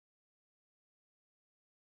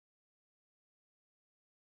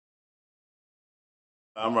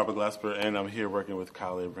I'm Robert Glasper, and I'm here working with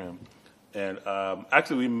Kyle Abraham. And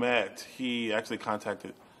actually, we met. He actually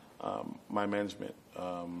contacted my management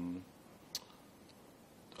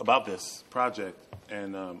about this project,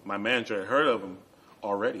 and my manager had heard of him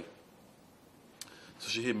already. So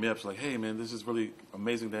she hit me up. She's like, "Hey, man, this is really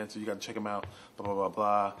amazing dancer. You got to check him out." Blah blah blah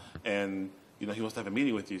blah. And he wants to have a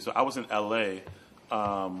meeting with you. So I was in LA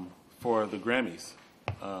for the Grammys,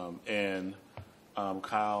 and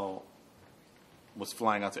Kyle was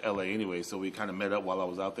flying out to LA anyway, so we kind of met up while I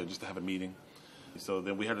was out there just to have a meeting. So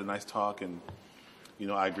then we had a nice talk, and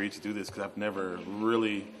I agreed to do this because I've never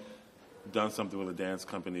really done something with a dance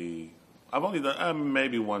company. I've only done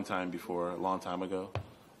maybe one time before, a long time ago,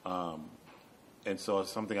 and so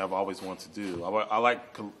it's something I've always wanted to do. I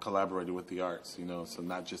like collaborating with the arts, so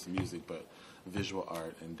not just music, but visual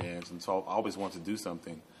art and dance, and so I always wanted to do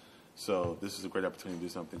something. So this is a great opportunity to do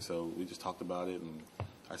something. So we just talked about it, and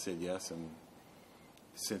I said yes, and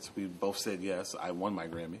since we both said yes, I won my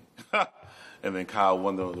Grammy. And then Kyle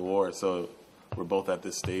won the award. So we're both at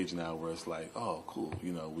this stage now where it's like, oh, cool.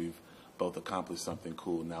 We've both accomplished something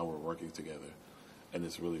cool. Now we're working together. And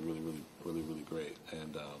it's really, really, really, really, really great.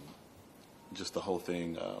 And just the whole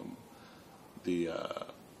thing, the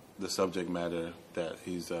subject matter that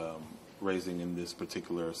he's raising in this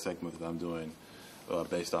particular segment that I'm doing,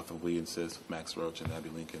 based off of We Insist with Max Roach and Abby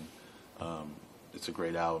Lincoln. It's a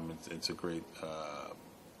great album. It's a great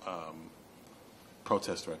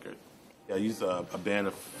protest record. I used a band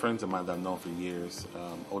of friends of mine that I've known for years.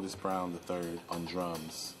 Otis Brown III on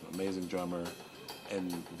drums, amazing drummer, and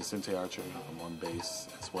Vicente Archer on bass,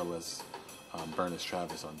 as well as Bernice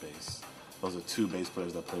Travis on bass. Those are two bass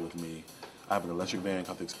players that play with me. I have an electric band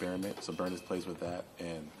called The Experiment, so Bernice plays with that,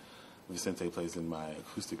 and Vicente plays in my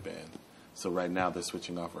acoustic band. So right now they're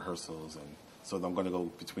switching off rehearsals, and so I'm going to go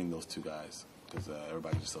between those two guys because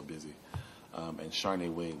everybody's just so busy. And Sharnae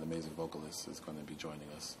Wade, the amazing vocalist, is going to be joining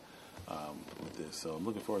us with this. So I'm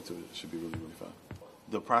looking forward to it. It should be really, really fun.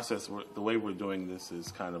 The process, the way we're doing this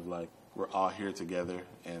is kind of like we're all here together,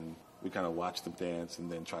 and we kind of watch them dance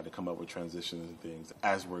and then try to come up with transitions and things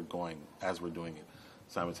as we're doing it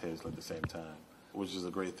simultaneously at the same time, which is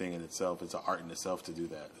a great thing in itself. It's an art in itself to do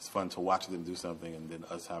that. It's fun to watch them do something and then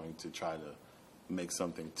us having to try to make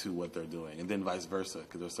something to what they're doing, and then vice versa,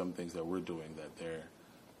 because there's some things that we're doing that they're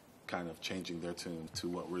kind of changing their tune to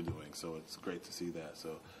what we're doing. So it's great to see that.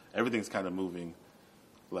 So everything's kind of moving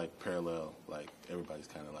like parallel. Like everybody's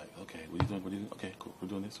kind of like, okay, what are you doing? What are you doing? Okay, cool. We're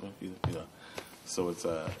doing this one. So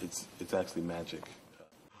it's actually magic.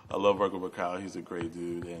 I love working with Kyle. He's a great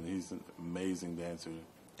dude, and he's an amazing dancer,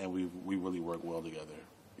 and we really work well together.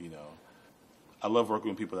 I love working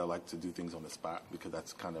with people that like to do things on the spot, because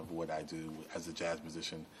that's kind of what I do as a jazz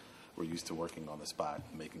musician. We're used to working on the spot,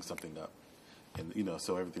 making something up. And,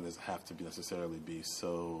 so everything doesn't have to necessarily be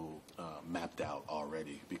so mapped out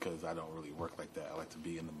already, because I don't really work like that. I like to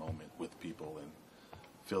be in the moment with people and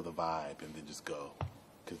feel the vibe and then just go,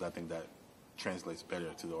 because I think that translates better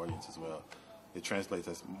to the audience as well. It translates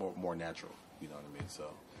as more natural, you know what I mean? So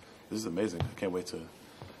this is amazing. I can't wait to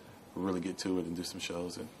really get to it and do some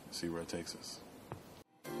shows and see where it takes us.